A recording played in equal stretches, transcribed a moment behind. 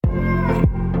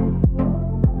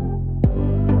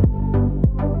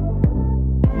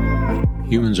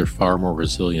Humans are far more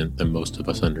resilient than most of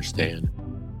us understand.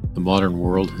 The modern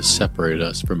world has separated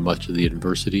us from much of the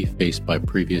adversity faced by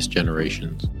previous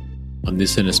generations. On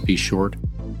this NSP short,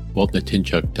 Walt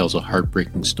Natynczyk tells a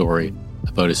heartbreaking story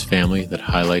about his family that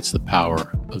highlights the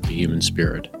power of the human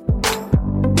spirit.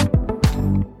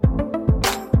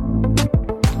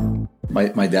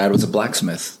 My dad was a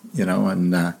blacksmith,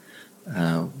 and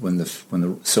when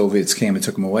the Soviets came and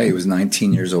took him away, he was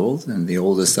 19 years old and the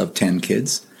oldest of 10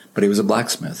 kids. But he was a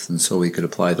blacksmith, and so he could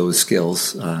apply those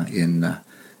skills in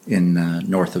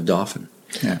north of Dauphin.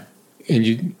 Yeah.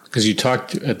 And because you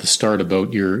talked at the start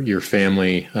about your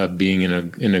family being in a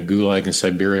gulag in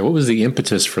Siberia, what was the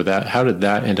impetus for that? How did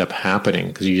that end up happening?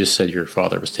 Because you just said your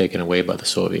father was taken away by the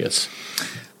Soviets.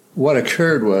 What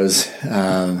occurred was,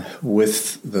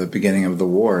 with the beginning of the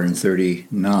war in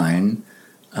 1939,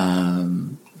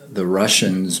 the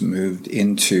Russians moved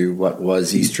into what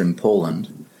was eastern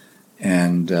Poland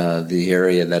and the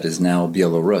area that is now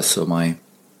Belarus. So my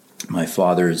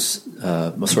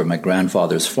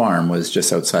grandfather's farm was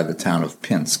just outside the town of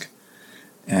Pinsk,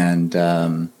 and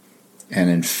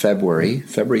in February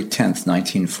 10th,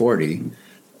 1940,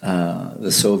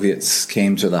 the Soviets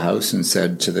came to the house and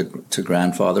said to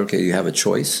grandfather, "Okay, you have a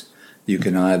choice. You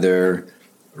can either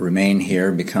remain here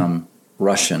and become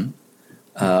Russian,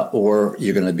 or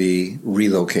you're going to be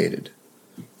relocated."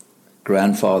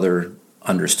 Grandfather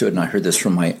understood, and I heard this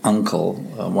from my uncle,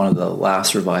 one of the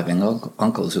last surviving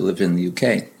uncles who lived in the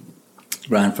UK.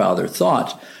 Grandfather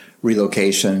thought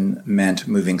relocation meant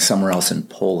moving somewhere else in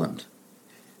Poland.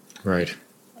 Right.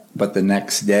 But the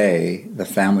next day, the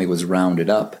family was rounded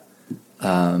up,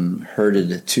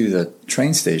 herded to the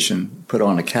train station, put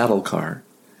on a cattle car.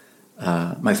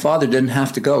 My father didn't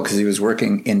have to go because he was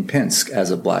working in Pinsk as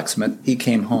a blacksmith. He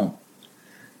came home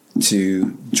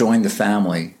to join the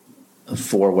family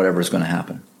for whatever's going to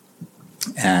happen.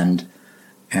 And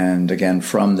again,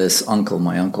 from this uncle,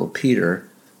 my uncle Peter,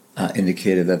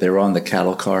 indicated that they were on the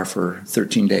cattle car for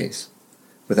 13 days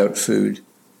without food.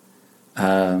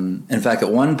 In fact,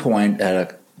 at one point at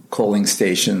a coaling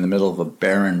station in the middle of a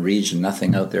barren region,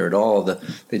 nothing out there at all,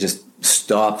 they just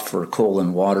stopped for coal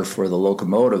and water for the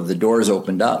locomotive. The doors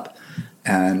opened up,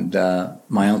 and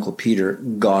my uncle Peter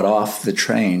got off the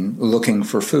train looking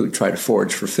for food, tried to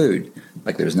forage for food,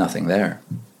 like there's nothing there.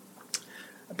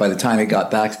 By the time he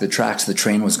got back to the tracks, the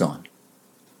train was gone.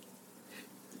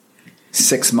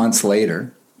 6 months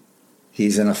later,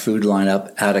 he's in a food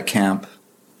lineup at a camp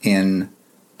in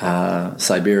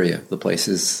Siberia. The place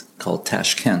is called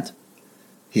Tashkent.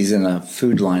 He's in a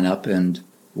food lineup, and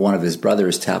one of his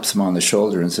brothers taps him on the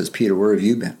shoulder and says, "Peter, where have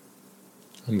you been?"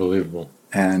 Unbelievable.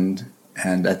 And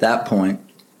at that point,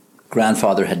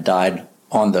 grandfather had died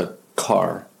on the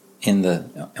car on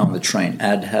the train,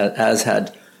 as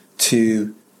had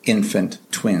two infant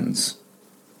twins,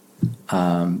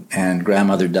 and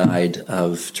grandmother died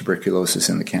of tuberculosis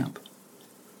in the camp.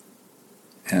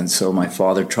 And so my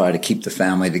father tried to keep the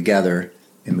family together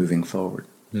in moving forward.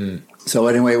 So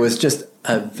anyway, it was just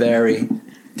a very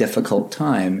difficult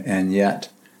time, and yet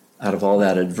out of all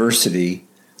that adversity,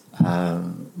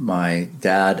 my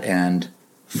dad and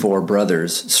four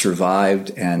brothers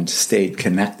survived and stayed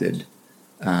connected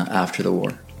after the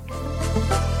war.